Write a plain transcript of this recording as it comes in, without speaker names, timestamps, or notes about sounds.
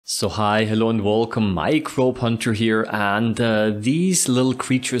So hi, hello and welcome, Microbehunter here, and these little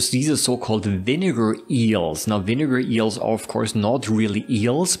creatures, these are so-called vinegar eels. Now vinegar eels are of course not really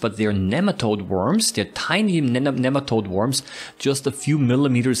eels, but they're nematode worms. They're tiny nematode worms, just a few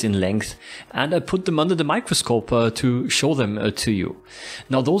millimeters in length, and I put them under the microscope to show them to you.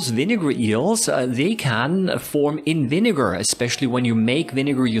 Now those vinegar eels, they can form in vinegar, especially when you make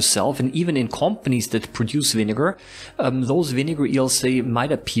vinegar yourself, and even in companies that produce vinegar. Those vinegar eels, they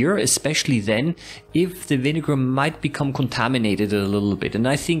might appear, especially then if the vinegar might become contaminated a little bit. And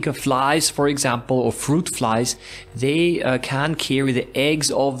I think flies, for example, or fruit flies, they can carry the eggs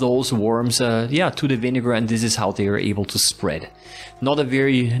of those worms to the vinegar, and this is how they are able to spread. Not a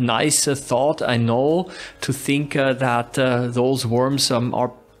very nice thought, I know, to think that those worms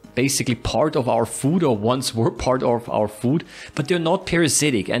are basically part of our food, or once were part of our food, but they're not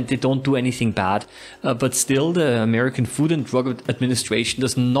parasitic and they don't do anything bad. But still, the American Food and Drug Administration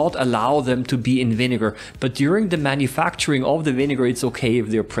does not allow them to be in vinegar. But during the manufacturing of the vinegar, it's okay if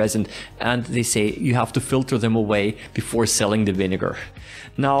they're present, and they say you have to filter them away before selling the vinegar.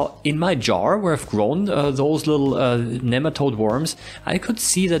 Now, in my jar where I've grown those little nematode worms, I could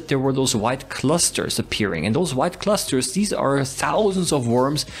see that there were those white clusters appearing. And those white clusters, these are thousands of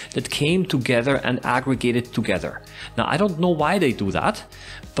worms that came together and aggregated together. Now, I don't know why they do that,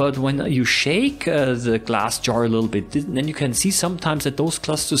 but when you shake the glass jar a little bit, then you can see sometimes that those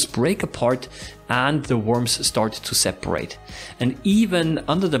clusters break apart and the worms start to separate. And even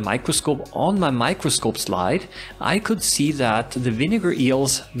under the microscope, on my microscope slide, I could see that the vinegar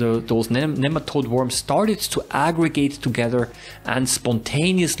eels, those nematode worms, started to aggregate together and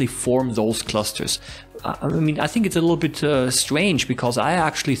spontaneously form those clusters. I mean, I think it's a little bit strange, because I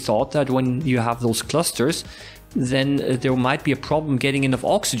actually thought that when you have those clusters, then there might be a problem getting enough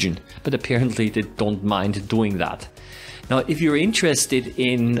oxygen, but apparently they don't mind doing that. Now, if you're interested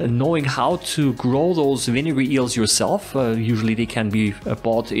in knowing how to grow those vinegar eels yourself, usually they can be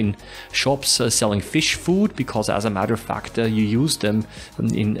bought in shops selling fish food, because as a matter of fact, you use them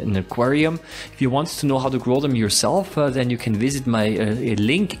in an aquarium. If you want to know how to grow them yourself, then you can visit my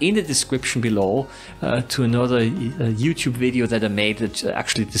link in the description below to another YouTube video that I made that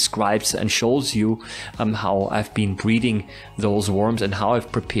actually describes and shows you how I've been breeding those worms and how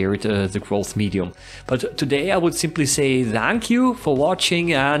I've prepared the growth medium. But today I would simply say thank you for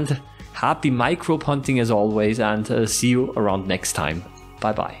watching, and happy microbe hunting as always, and see you around next time.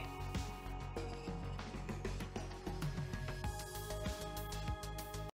 Bye bye.